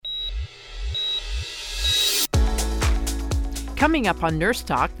Coming up on Nurse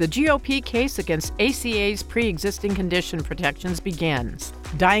Talk, the GOP case against ACA's pre-existing condition protections begins.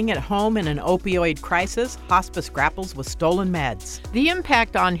 Dying at home in an opioid crisis, hospice grapples with stolen meds. The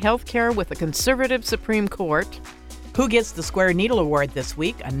impact on healthcare with a conservative Supreme Court. Who gets the Square Needle Award this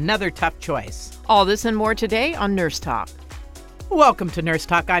week? Another tough choice. All this and more today on Nurse Talk. Welcome to Nurse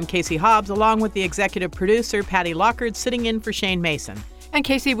Talk. I'm Casey Hobbs, along with the executive producer, Patty Lockard, sitting in for Shane Mason. And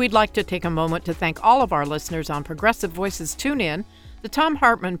Casey, we'd like to take a moment to thank all of our listeners on Progressive Voices TuneIn, the Thom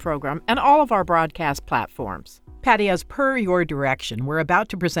Hartmann program, and all of our broadcast platforms. Patty, as per your direction, we're about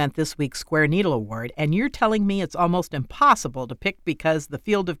to present this week's Square Needle Award, and you're telling me it's almost impossible to pick because the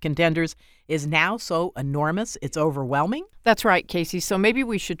field of contenders is now so enormous it's overwhelming? That's right, Casey. So maybe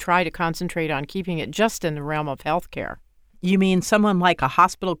we should try to concentrate on keeping it just in the realm of healthcare. You mean someone like a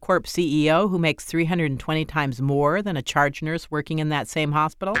hospital corp CEO who makes 320 times more than a charge nurse working in that same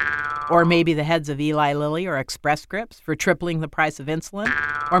hospital? Or maybe the heads of Eli Lilly or Express Scripts for tripling the price of insulin?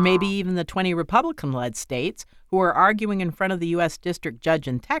 Or maybe even the 20 Republican-led states who are arguing in front of the U.S. District Judge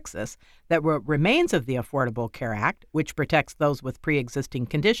in Texas that what remains of the Affordable Care Act, which protects those with pre-existing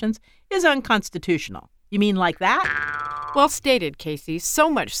conditions, is unconstitutional. You mean like that? Well stated, Casey.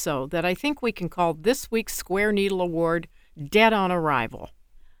 So much so that I think we can call this week's Square Needle Award dead on arrival.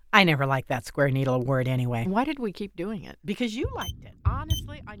 I never liked that Square Needle Award anyway. Why did we keep doing it? Because you liked it.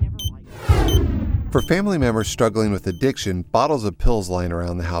 Honestly, I never liked it. For family members struggling with addiction, bottles of pills lying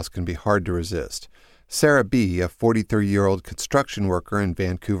around the house can be hard to resist. Sarah B., a 43-year-old construction worker in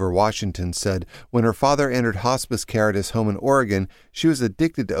Vancouver, Washington, said when her father entered hospice care at his home in Oregon, she was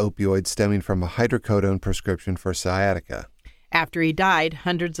addicted to opioids stemming from a hydrocodone prescription for sciatica. After he died,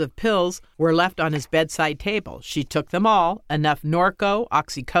 hundreds of pills were left on his bedside table. She took them all, enough Norco,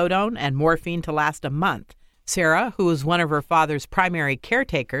 oxycodone, and morphine to last a month. Sarah, who was one of her father's primary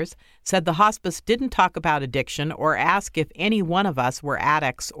caretakers, said the hospice didn't talk about addiction or ask if any one of us were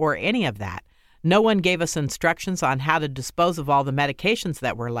addicts or any of that. No one gave us instructions on how to dispose of all the medications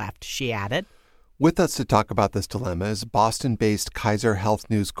that were left, she added. With us to talk about this dilemma is Boston-based Kaiser Health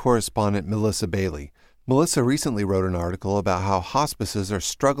News correspondent Melissa Bailey. Melissa recently wrote an article about how hospices are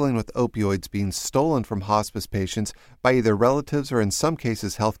struggling with opioids being stolen from hospice patients by either relatives or, in some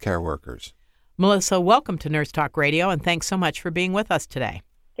cases, healthcare workers. Melissa, welcome to Nurse Talk Radio, and thanks so much for being with us today.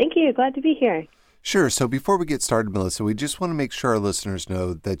 Thank you. Glad to be here. Sure. So before we get started, Melissa, we just want to make sure our listeners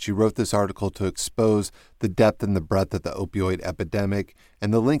know that you wrote this article to expose the depth and the breadth of the opioid epidemic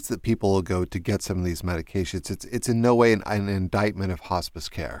and the lengths that people will go to get some of these medications. It's in no way an indictment of hospice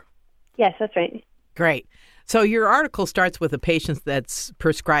care. Yes, that's right. Great. So your article starts with a patient that's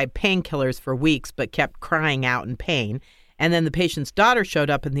prescribed painkillers for weeks but kept crying out in pain. And then the patient's daughter showed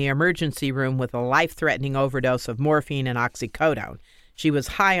up in the emergency room with a life-threatening overdose of morphine and oxycodone. She was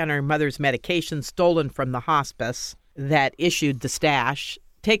high on her mother's medication stolen from the hospice that issued the stash.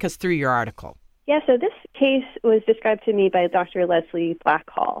 Take us through your article. Yeah, so this case was described to me by Dr. Leslie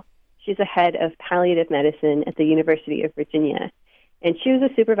Blackhall. She's the head of palliative medicine at the University of Virginia. And she was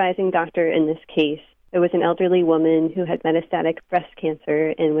a supervising doctor in this case. It was an elderly woman who had metastatic breast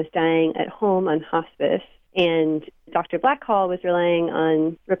cancer and was dying at home on hospice. And Dr. Blackhall was relying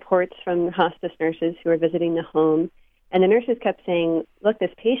on reports from hospice nurses who were visiting the home. And the nurses kept saying, look,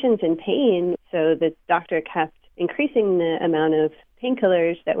 this patient's in pain. So the doctor kept increasing the amount of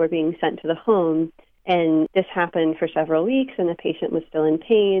painkillers that were being sent to the home. And this happened for several weeks, and the patient was still in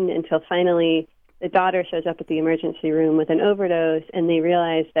pain until finally the daughter shows up at the emergency room with an overdose, and they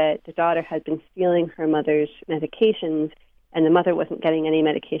realized that the daughter had been stealing her mother's medications, and the mother wasn't getting any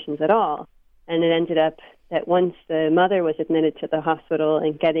medications at all. And it ended up that once the mother was admitted to the hospital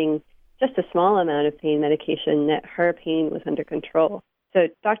and getting just a small amount of pain medication, that her pain was under control. So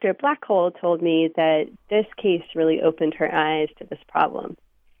Dr. Blackhall told me that this case really opened her eyes to this problem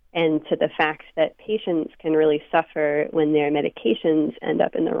and to the fact that patients can really suffer when their medications end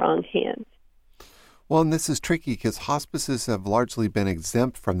up in the wrong hands. Well, and this is tricky because hospices have largely been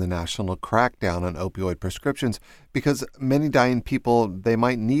exempt from the national crackdown on opioid prescriptions because many dying people, they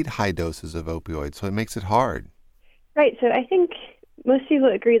might need high doses of opioids, so it makes it hard. Right. So I think most people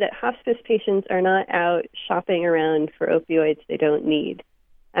agree that hospice patients are not out shopping around for opioids they don't need.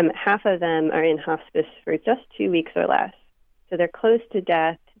 Half of them are in hospice for just 2 weeks or less. So they're close to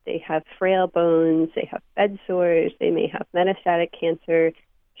death. They have frail bones. They have bed sores. They may have metastatic cancer,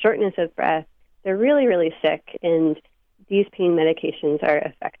 shortness of breath. They're really, really sick, and these pain medications are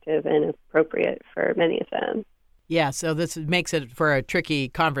effective and appropriate for many of them. Yeah, so this makes it for a tricky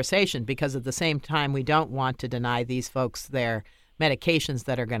conversation because at the same time, we don't want to deny these folks their medications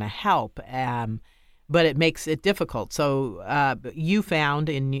that are going to help. but it makes it difficult. So you found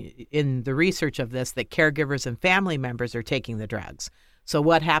in the research of this that caregivers and family members are taking the drugs. So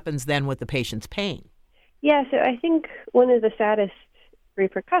what happens then with the patient's pain? Yeah, so I think one of the saddest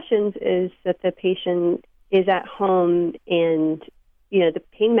repercussions is that the patient is at home and, the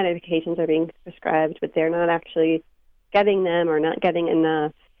pain medications are being prescribed, but they're not actually getting them or not getting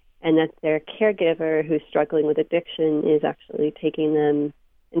enough, and that their caregiver who's struggling with addiction is actually taking them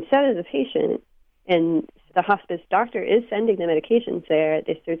instead of the patient. And the hospice doctor is sending the medications there.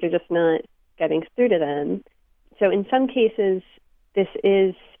 They're just not getting through to them. So in some cases, this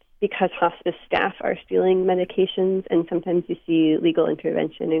is because hospice staff are stealing medications, and sometimes you see legal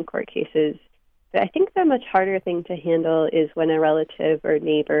intervention in court cases. But I think the much harder thing to handle is when a relative or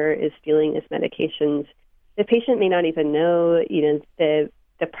neighbor is stealing his medications. The patient may not even know, the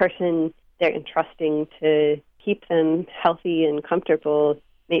person they're entrusting to keep them healthy and comfortable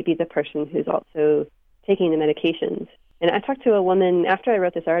may be the person who's also taking the medications. And I talked to a woman after I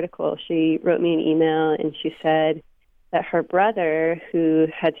wrote this article. She wrote me an email, and she said that her brother, who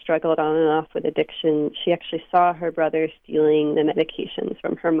had struggled on and off with addiction, she actually saw her brother stealing the medications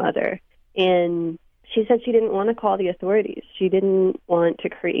from her mother. And she said she didn't want to call the authorities. She didn't want to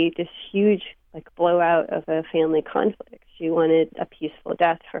create this huge blowout of a family conflict. She wanted a peaceful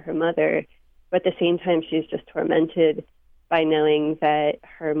death for her mother, but at the same time she's just tormented by knowing that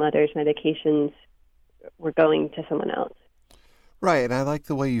her mother's medications were going to someone else. Right, and I like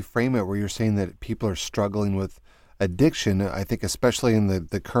the way you frame it, where you're saying that people are struggling with addiction. I think especially in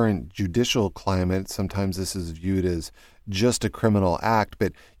the current judicial climate, sometimes this is viewed as just a criminal act.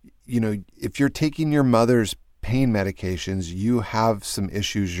 But, if you're taking your mother's pain medications, you have some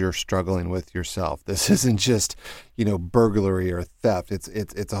issues you're struggling with yourself. This isn't just, burglary or theft.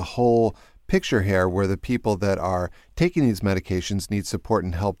 It's a whole picture here where the people that are taking these medications need support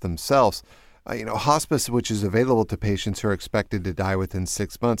and help themselves. Hospice, which is available to patients who are expected to die within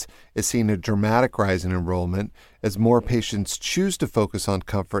 6 months, is seeing a dramatic rise in enrollment as more patients choose to focus on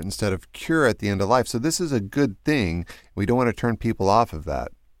comfort instead of cure at the end of life. So this is a good thing. We don't want to turn people off of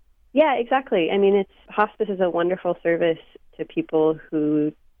that. Yeah, exactly. Hospice is a wonderful service to people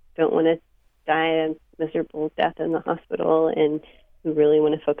who don't want to die a miserable death in the hospital and who really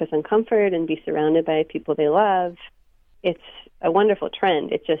want to focus on comfort and be surrounded by people they love. It's a wonderful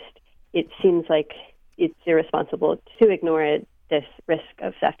trend. It seems like it's irresponsible to ignore this risk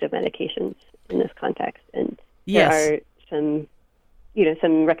of theft of medications in this context. And there are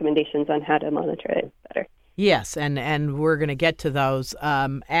some recommendations on how to monitor it better. Yes, and we're going to get to those.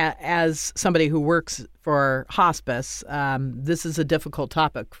 As somebody who works for hospice, this is a difficult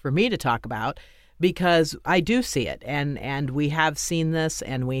topic for me to talk about because I do see it, and we have seen this,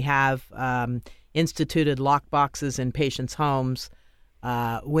 and we have instituted lock boxes in patients' homes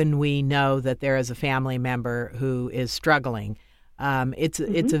when we know that there is a family member who is struggling. It's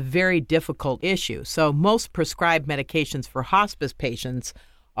a very difficult issue. So most prescribed medications for hospice patients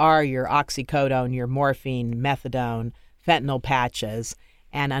are your oxycodone, your morphine, methadone, fentanyl patches.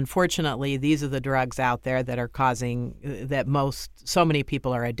 And unfortunately, these are the drugs out there that are causing that so many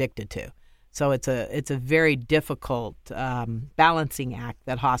people are addicted to. So it's a very difficult balancing act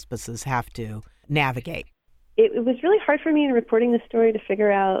that hospices have to navigate. It was really hard for me in reporting this story to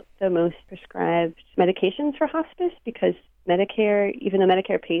figure out the most prescribed medications for hospice because Medicare, even though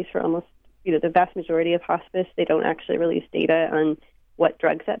Medicare pays for almost, the vast majority of hospice, they don't actually release data on what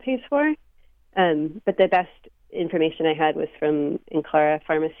drugs that pays for. But the best information I had was from Enclara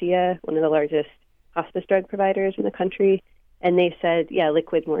Pharmacia, one of the largest hospice drug providers in the country. And they said,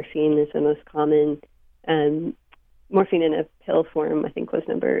 liquid morphine is the most common. Morphine in a pill form, I think, was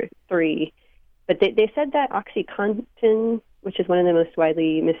number 3. But they said that OxyContin, which is one of the most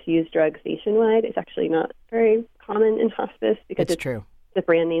widely misused drugs nationwide, is actually not very common in hospice because it's true. It's a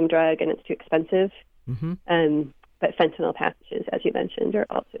brand name drug and it's too expensive. Mm-hmm. But fentanyl patches, as you mentioned, are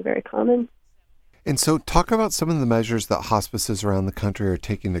also very common. And so talk about some of the measures that hospices around the country are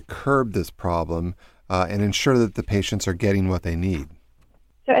taking to curb this problem and ensure that the patients are getting what they need.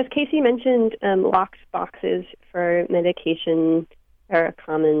 So as Casey mentioned, locked boxes for medication are a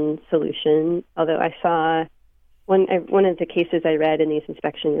common solution, although I saw one of the cases I read in these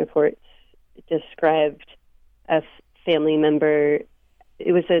inspection reports described a family member.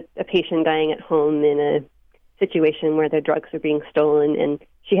 It was a patient dying at home in a situation where their drugs were being stolen, and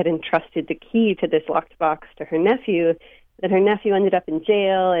she had entrusted the key to this locked box to her nephew. Then her nephew ended up in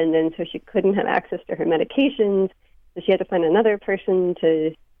jail, and then so she couldn't have access to her medications, so she had to find another person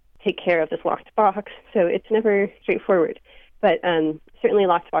to take care of this locked box. So it's never straightforward. But certainly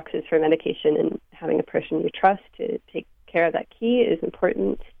locked boxes for medication and having a person you trust to take care of that key is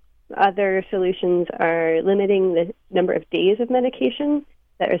important. Other solutions are limiting the number of days of medication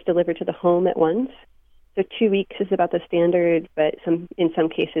that is delivered to the home at once. So 2 weeks is about the standard, but in some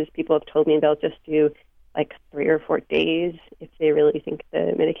cases, people have told me they'll just do like 3 or 4 days if they really think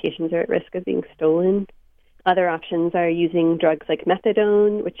the medications are at risk of being stolen. Other options are using drugs like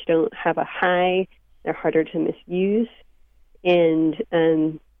methadone, which don't have a high, they're harder to misuse, and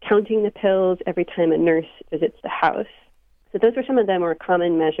counting the pills every time a nurse visits the house. So those were some of the more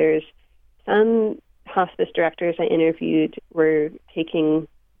common measures. Some hospice directors I interviewed were taking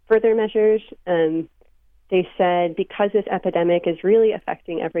further measures. They said because this epidemic is really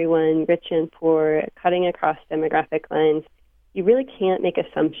affecting everyone, rich and poor, cutting across demographic lines, you really can't make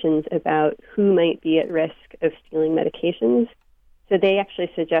assumptions about who might be at risk of stealing medications. So they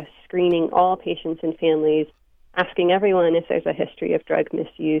actually suggest screening all patients and families, asking everyone if there's a history of drug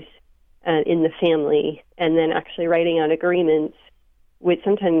misuse in the family, and then actually writing out agreements, which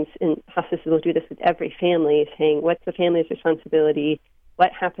sometimes in hospices will do this with every family, saying what's the family's responsibility,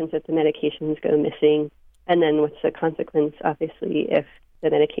 what happens if the medications go missing, and then what's the consequence, obviously, if the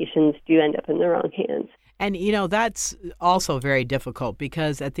medications do end up in the wrong hands. And, that's also very difficult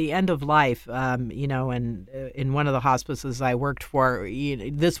because at the end of life, and in one of the hospices I worked for,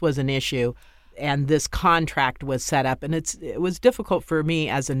 this was an issue. And this contract was set up, and it was difficult for me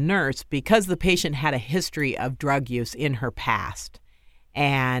as a nurse because the patient had a history of drug use in her past,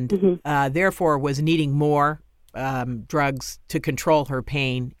 and therefore was needing more drugs to control her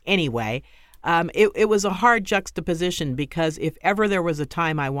pain anyway. It was a hard juxtaposition because if ever there was a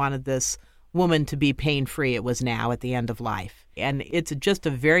time I wanted this woman to be pain-free, it was now at the end of life. And it's just a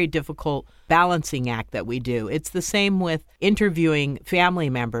very difficult balancing act that we do. It's the same with interviewing family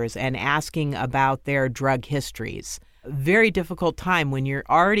members and asking about their drug histories. Very difficult time when you're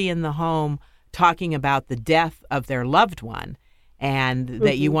already in the home talking about the death of their loved one and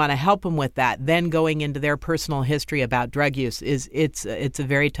that you want to help them with that. Then going into their personal history about drug use it's a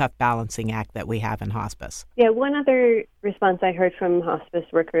very tough balancing act that we have in hospice. Yeah, one other response I heard from hospice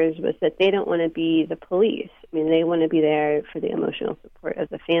workers was that they don't want to be the police. I mean, they want to be there for the emotional support of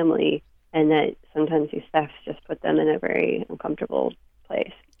the family, and that sometimes these thefts just put them in a very uncomfortable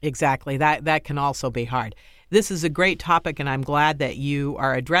place. Exactly. That can also be hard. This is a great topic, and I'm glad that you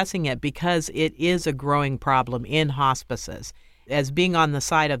are addressing it because it is a growing problem in hospices. As being on the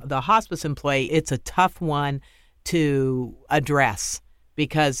side of the hospice employee, it's a tough one to address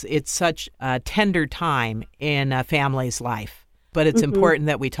because it's such a tender time in a family's life. But it's important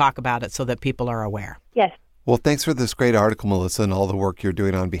that we talk about it so that people are aware. Yes. Well, thanks for this great article, Melissa, and all the work you're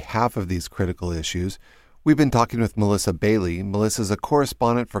doing on behalf of these critical issues. We've been talking with Melissa Bailey. Melissa's a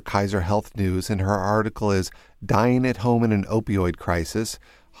correspondent for Kaiser Health News, and her article is Dying at Home in an Opioid Crisis,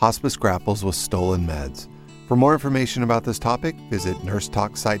 Hospice Grapples with Stolen Meds. For more information about this topic, visit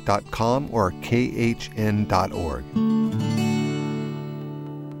nursetalksite.com or khn.org.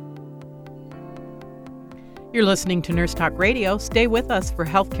 You're listening to Nurse Talk Radio. Stay with us for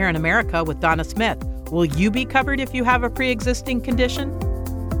Healthcare in America with Donna Smith. Will you be covered if you have a pre-existing condition?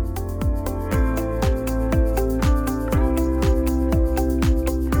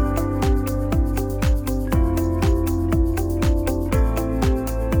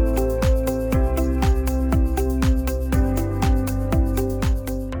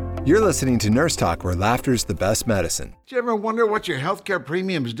 You're listening to Nurse Talk, where laughter's the best medicine. Do you ever wonder what your healthcare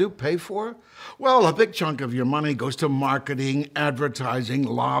premiums do pay for? Well, a big chunk of your money goes to marketing, advertising,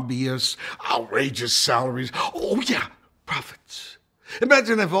 lobbyists, outrageous salaries. Oh, yeah, profits.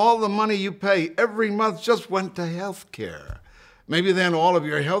 Imagine if all the money you pay every month just went to healthcare. Maybe then all of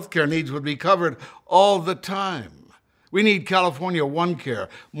your healthcare needs would be covered all the time. We need California One Care.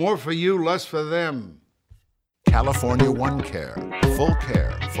 More for you, less for them. California One Care. Full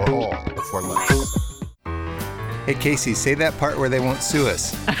care for all for less. Hey, Casey, say that part where they won't sue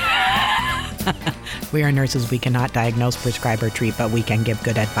us. We are nurses. We cannot diagnose, prescribe, or treat, but we can give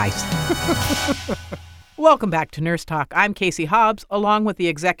good advice. Welcome back to Nurse Talk. I'm Casey Hobbs, along with the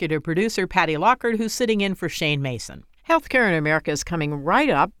executive producer, Patty Lockard, who's sitting in for Shane Mason. Healthcare in America is coming right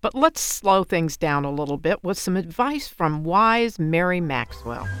up, but let's slow things down a little bit with some advice from wise Mary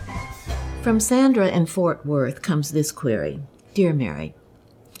Maxwell. From Sandra in Fort Worth comes this query. Dear Mary,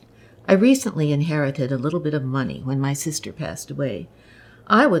 I recently inherited a little bit of money when my sister passed away.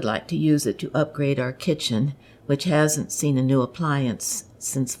 I would like to use it to upgrade our kitchen, which hasn't seen a new appliance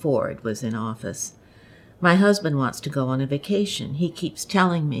since Ford was in office. My husband wants to go on a vacation. He keeps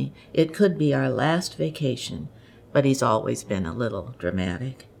telling me it could be our last vacation, but he's always been a little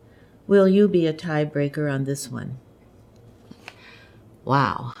dramatic. Will you be a tiebreaker on this one?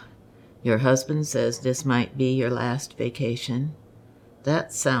 Wow. Your husband says this might be your last vacation.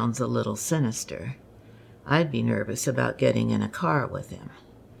 That sounds a little sinister. I'd be nervous about getting in a car with him.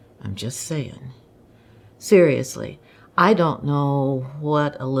 I'm just saying. Seriously, I don't know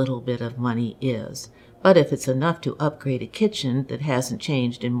what a little bit of money is, but if it's enough to upgrade a kitchen that hasn't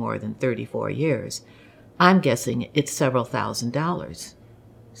changed in more than 34 years, I'm guessing it's several $1,000s.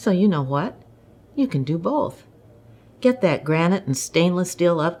 So you know what? You can do both. Get that granite and stainless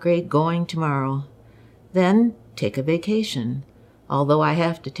steel upgrade going tomorrow. Then take a vacation. Although I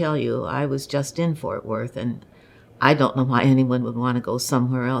have to tell you, I was just in Fort Worth, and I don't know why anyone would want to go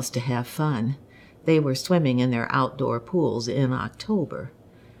somewhere else to have fun. They were swimming in their outdoor pools in October.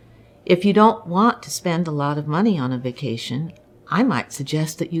 If you don't want to spend a lot of money on a vacation, I might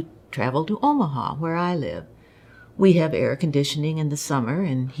suggest that you travel to Omaha, where I live. We have air conditioning in the summer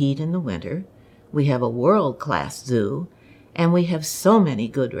and heat in the winter. We have a world-class zoo, and we have so many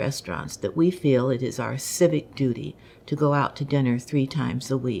good restaurants that we feel it is our civic duty to go out to dinner 3 times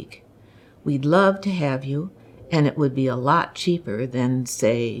a week. We'd love to have you, and it would be a lot cheaper than,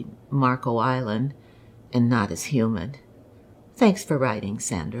 say, Marco Island, and not as humid. Thanks for writing,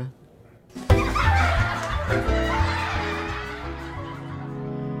 Sandra.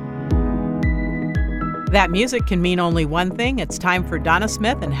 That music can mean only one thing. It's time for Donna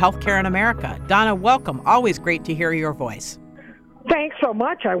Smith and Healthcare in America. Donna, welcome. Always great to hear your voice. Thanks so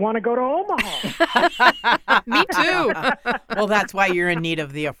much. I want to go to Omaha. Me too. Well, that's why you're in need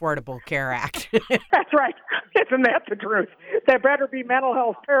of the Affordable Care Act. That's right. Isn't that the truth? There better be mental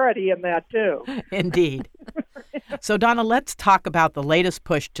health parity in that, too. Indeed. So, Donna, let's talk about the latest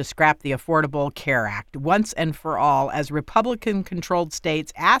push to scrap the Affordable Care Act once and for all, as Republican-controlled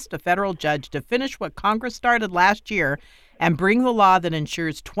states asked a federal judge to finish what Congress started last year and bring the law that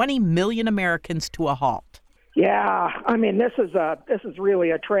insures 20 million Americans to a halt. Yeah, I mean, this is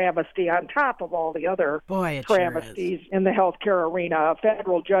really a travesty on top of all the other travesties in the healthcare arena. A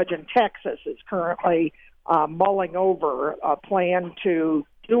federal judge in Texas is currently mulling over a plan to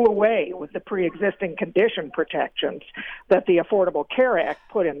do away with the pre-existing condition protections that the Affordable Care Act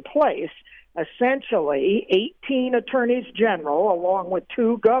put in place. Essentially, 18 attorneys general, along with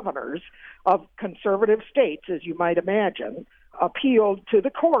 2 governors of conservative states, as you might imagine, appealed to the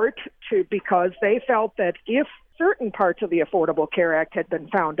court because they felt that if certain parts of the Affordable Care Act had been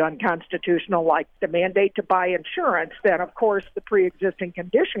found unconstitutional, like the mandate to buy insurance, then of course the pre-existing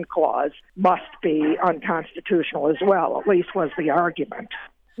condition clause must be unconstitutional as well, at least was the argument.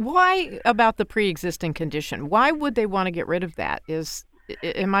 Why about the pre-existing condition? Why would they want to get rid of that?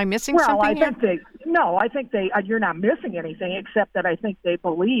 Am I missing something here? I think you're not missing anything, except that I think they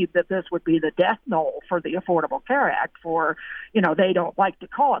believe that this would be the death knell for the Affordable Care Act. They don't like to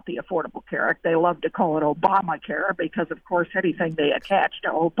call it the Affordable Care Act. They love to call it Obamacare because, of course, anything they attach to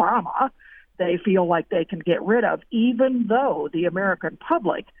Obama, they feel like they can get rid of, even though the American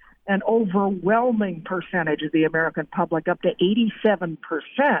public, an overwhelming percentage of the American public, up to 87%,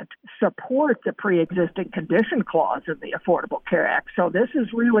 support the pre-existing condition clause in the Affordable Care Act. So this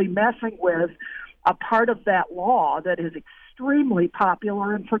is really messing with a part of that law that is extremely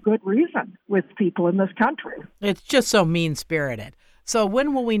popular and for good reason with people in this country. It's just so mean-spirited. So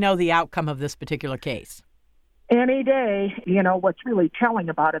when will we know the outcome of this particular case? Any day. What's really telling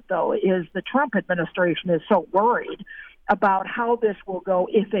about it, though, is the Trump administration is so worried about how this will go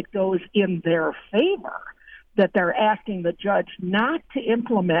if it goes in their favor, that they're asking the judge not to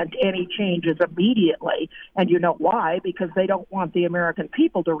implement any changes immediately. And you know why? Because they don't want the American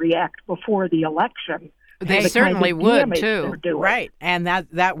people to react before the election. They certainly would, too. Right. And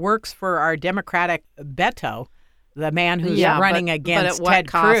that works for our Democratic Beto, the man who's running against Ted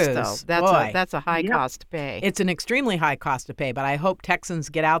Cruz. Though? That's a high cost to pay. It's an extremely high cost to pay, but I hope Texans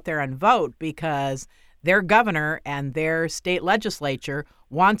get out there and vote because their governor and their state legislature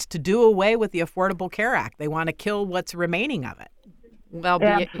wants to do away with the Affordable Care Act. They want to kill what's remaining of it. Well,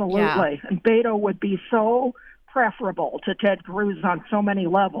 absolutely. Yeah. And Beto would be so preferable to Ted Cruz on so many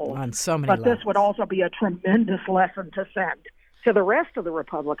levels. But this would also be a tremendous lesson to send to the rest of the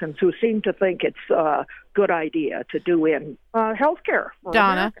Republicans who seem to think it's a good idea to do in health care.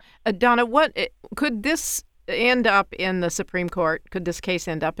 Donna, what could this end up in the Supreme Court? Could this case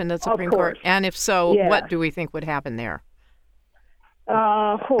end up in the Supreme Court? And if so, what do we think would happen there?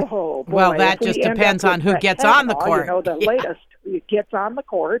 Boy, well, that just depends on who gets on the court. The latest gets on the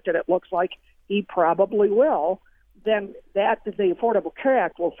court, and it looks like he probably will. Then the Affordable Care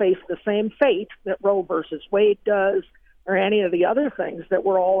Act will face the same fate that Roe versus Wade does, or any of the other things that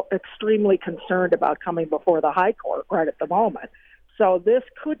we're all extremely concerned about coming before the high court right at the moment. So this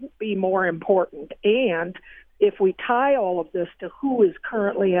couldn't be more important. And if we tie all of this to who is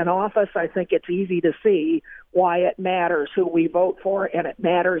currently in office, I think it's easy to see why it matters who we vote for, and it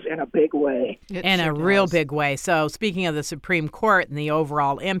matters in a big way. Real big way. So speaking of the Supreme Court and the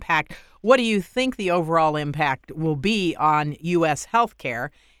overall impact, what do you think the overall impact will be on U.S. health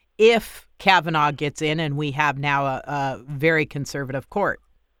care if Kavanaugh gets in and we have now a very conservative court?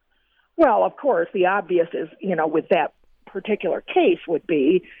 Well, of course, the obvious is, with that particular case would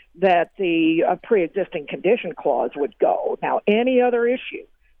be that the pre-existing condition clause would go. Now, any other issue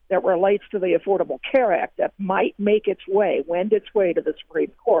that relates to the Affordable Care Act that might wend its way to the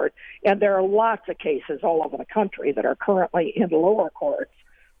Supreme Court, and there are lots of cases all over the country that are currently in lower courts,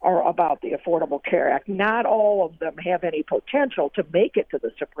 are about the Affordable Care Act. Not all of them have any potential to make it to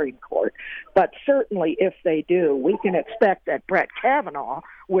the Supreme Court, but certainly if they do, we can expect that Brett Kavanaugh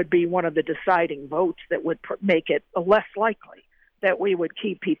would be one of the deciding votes that would make it less likely that we would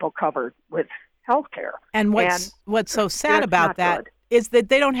keep people covered with health care. And what's so sad about that is that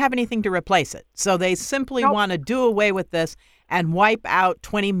they don't have anything to replace it. So they simply want to do away with this and wipe out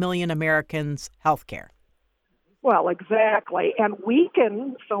 20 million Americans' health care. Well, exactly, and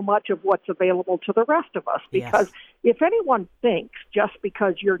weaken so much of what's available to the rest of us. Because if anyone thinks just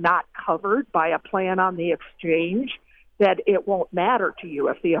because you're not covered by a plan on the exchange that it won't matter to you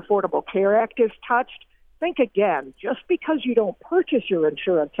if the Affordable Care Act is touched, think again. Just because you don't purchase your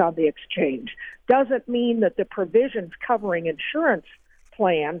insurance on the exchange doesn't mean that the provisions covering insurance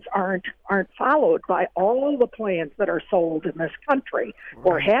plans aren't followed by all the plans that are sold in this country,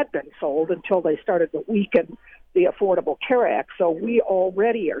 or had been sold until they started to weaken the Affordable Care Act. So we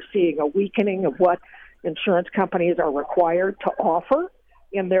already are seeing a weakening of what insurance companies are required to offer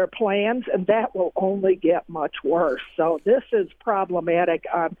in their plans, and that will only get much worse. So this is problematic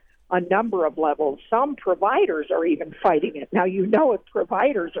on a number of levels. Some providers are even fighting it. Now, if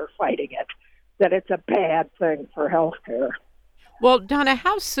providers are fighting it, that it's a bad thing for health care. Well, Donna,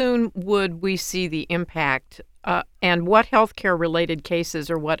 how soon would we see the impact and what healthcare-related cases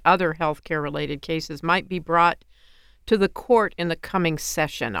or what other healthcare-related cases might be brought to the court in the coming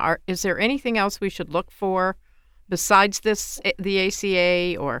session? Is there anything else we should look for besides the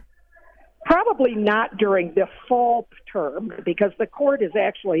ACA, or? Probably not during the fall term, because the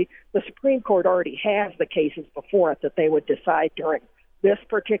Supreme Court already has the cases before it that they would decide during this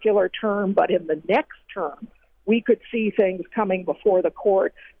particular term. But in the next term, we could see things coming before the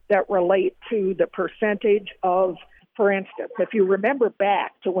court that relate to the percentage of, for instance, if you remember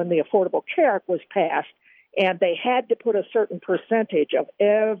back to when the Affordable Care Act was passed, and they had to put a certain percentage of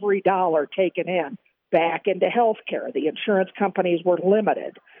every dollar taken in back into health care. The insurance companies were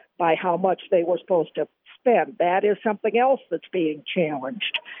limited by how much they were supposed to spend. That is something else that's being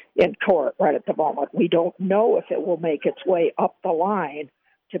challenged in court right at the moment. We don't know if it will make its way up the line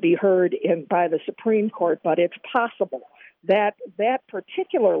to be heard by the Supreme Court, but it's possible. That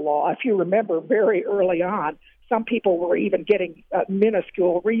particular law, if you remember very early on, some people were even getting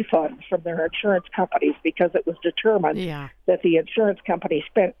minuscule refunds from their insurance companies because it was determined that the insurance company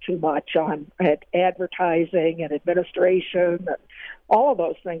spent too much on advertising and administration and all of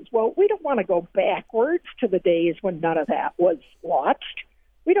those things. Well, we don't want to go backwards to the days when none of that was watched.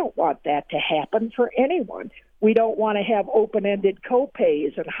 We don't want that to happen for anyone. We don't want to have open-ended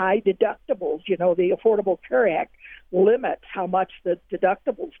copays and high deductibles. The Affordable Care Act limits how much the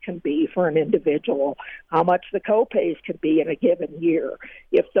deductibles can be for an individual, how much the copays can be in a given year.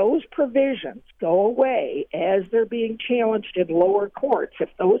 If those provisions go away as they're being challenged in lower courts, if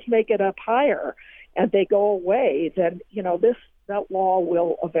those make it up higher and they go away, then, that law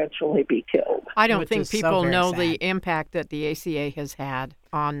will eventually be killed. I don't think people know the impact that the ACA has had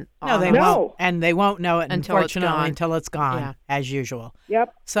on they won't. And they won't know it, unfortunately, until it's gone, as usual.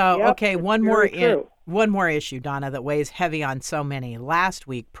 Yep. So, okay, one more issue, Donna, that weighs heavy on so many. Last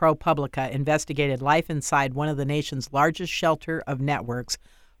week, ProPublica investigated life inside one of the nation's largest shelter of networks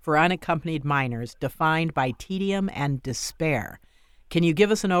for unaccompanied minors, defined by tedium and despair. Can you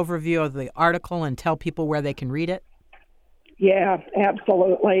give us an overview of the article and tell people where they can read it? Yeah,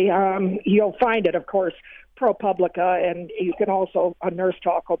 absolutely. You'll find it, of course, ProPublica, and you can also, Nurse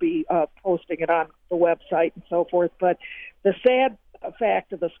Talk will be posting it on the website and so forth. But the sad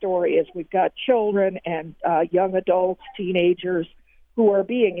fact of the story is we've got children and young adults, teenagers, who are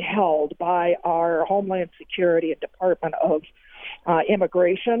being held by our Homeland Security and Department of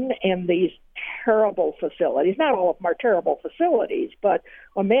Immigration in these terrible facilities. Not all of them are terrible facilities, but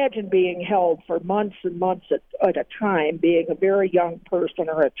imagine being held for months and months at a time, being a very young person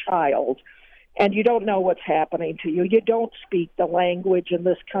or a child, and you don't know what's happening to you. You don't speak the language in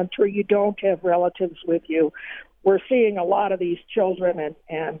this country. You don't have relatives with you. We're seeing a lot of these children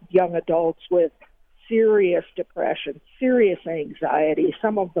and young adults with serious depression, serious anxiety,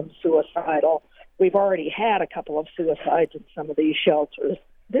 some of them suicidal. We've already had a couple of suicides in some of these shelters.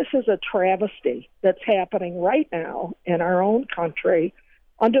 This is a travesty that's happening right now in our own country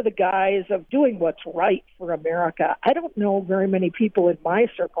under the guise of doing what's right for America. I don't know very many people in my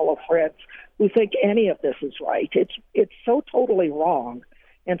circle of friends who think any of this is right. It's so totally wrong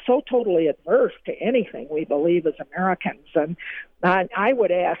and so totally adverse to anything we believe as Americans. And I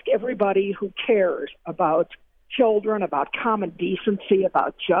would ask everybody who cares about children, about common decency,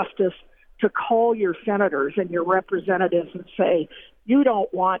 about justice, to call your senators and your representatives and say, you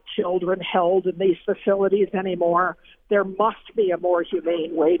don't want children held in these facilities anymore. There must be a more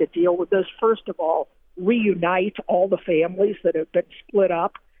humane way to deal with this. First of all, reunite all the families that have been split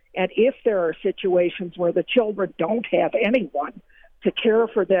up. And if there are situations where the children don't have anyone to care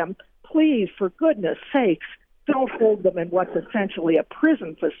for them, please, for goodness sakes, don't hold them in what's essentially a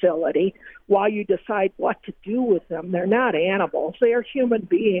prison facility while you decide what to do with them. They're not animals. They are human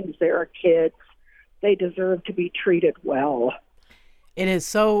beings. They are kids. They deserve to be treated well. It is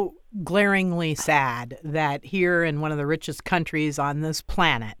so glaringly sad that here in one of the richest countries on this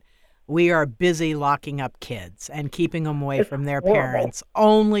planet, we are busy locking up kids and keeping them away from their parents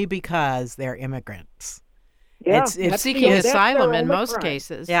only because they're immigrants. Yeah, it's seeking asylum in most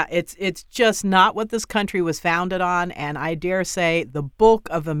cases. Yeah, it's just not what this country was founded on, and I dare say the bulk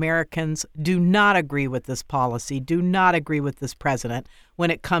of Americans do not agree with this policy, do not agree with this president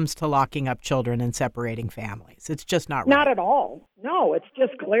when it comes to locking up children and separating families. It's just not right. Not at all. No, it's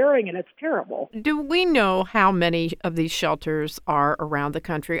just glaring and it's terrible. Do we know how many of these shelters are around the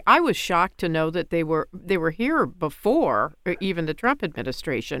country? I was shocked to know that they were here before even the Trump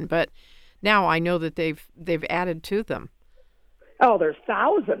administration, but now I know that they've added to them. Oh, there's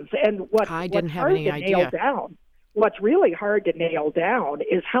thousands. And what's hard to nail down, what's really hard to nail down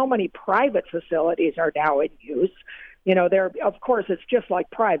is how many private facilities are now in use. You know, of course, it's just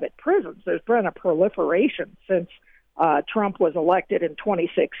like private prisons. There's been a proliferation since Trump was elected in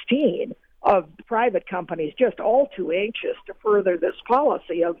 2016 of private companies just all too anxious to further this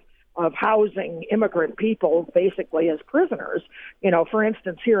policy of housing immigrant people basically as prisoners. You know, for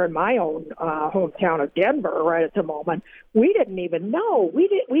instance, here in my own hometown of Denver, right at the moment, we didn't even know.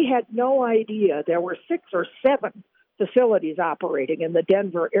 We had no idea there were 6 or 7 facilities operating in the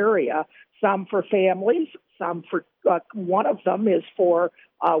Denver area, some for families, some for one of them is for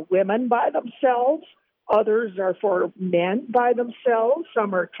women by themselves. Others are for men by themselves.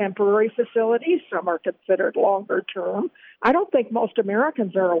 Some are temporary facilities. Some are considered longer term. I don't think most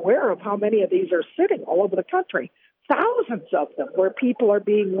Americans are aware of how many of these are sitting all over the country. Thousands of them where people are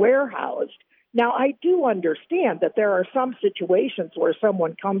being warehoused. Now, I do understand that there are some situations where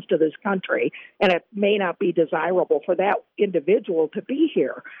someone comes to this country and it may not be desirable for that individual to be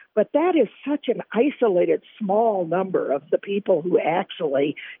here, but that is such an isolated small number of the people who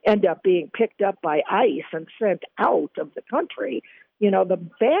actually end up being picked up by ICE and sent out of the country. You know, the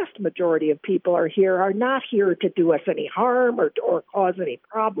vast majority of people are not here to do us any harm or cause any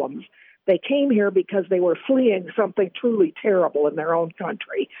problems. They came here because they were fleeing something truly terrible in their own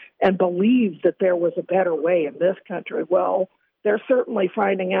country and believed that there was a better way in this country. Well, they're certainly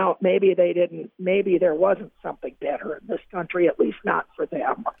finding out maybe there wasn't something better in this country, at least not for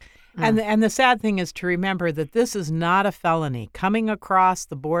them. And the sad thing is to remember that this is not a felony. Coming across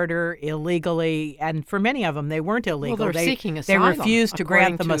the border illegally, and for many of them, they weren't illegal. Well, they're seeking asylum. They refused to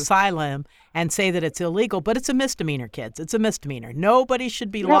grant them asylum and say that it's illegal, but it's a misdemeanor, kids. It's a misdemeanor. Nobody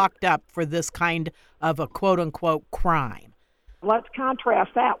should be locked up for this kind of a quote-unquote crime. Let's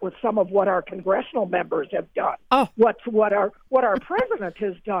contrast that with some of what our congressional members have done. Oh, what our president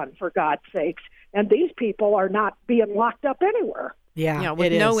has done, for God's sakes. And these people are not being locked up anywhere. Yeah,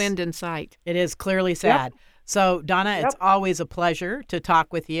 with no end in sight. It is clearly sad. Yep. So, Donna, it's always a pleasure to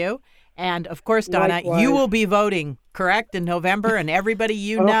talk with you. And, of course, Donna, Likewise. You will be voting, correct, in November, and everybody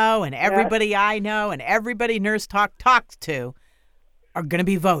you know and everybody I know and everybody Nurse Talk talks to are going to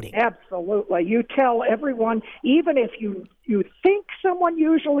be voting. Absolutely. You tell everyone, even if you think someone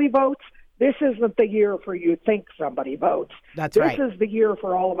usually votes, this isn't the year for you think somebody votes. That's right. This is the year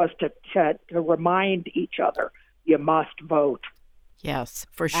for all of us to remind each other, you must vote. Yes,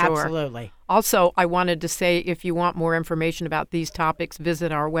 for sure. Absolutely. Also, I wanted to say if you want more information about these topics,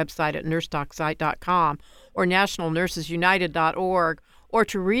 visit our website at nursetalksite.com or nationalnursesunited.org, or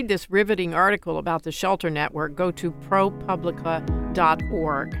to read this riveting article about the Shelter Network, go to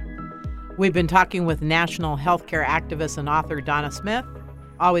ProPublica.org. We've been talking with national healthcare activist and author Donna Smith.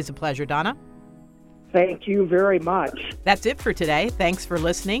 Always a pleasure, Donna. Thank you very much. That's it for today. Thanks for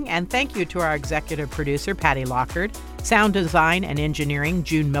listening, and thank you to our executive producer, Patty Lockard. Sound design and engineering,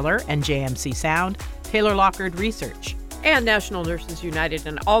 June Miller and JMC Sound. Taylor Lockard Research. And National Nurses United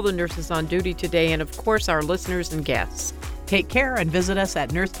and all the nurses on duty today, and of course our listeners and guests. Take care and visit us at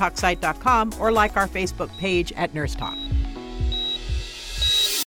nursetalksite.com or like our Facebook page at Nurse Talk.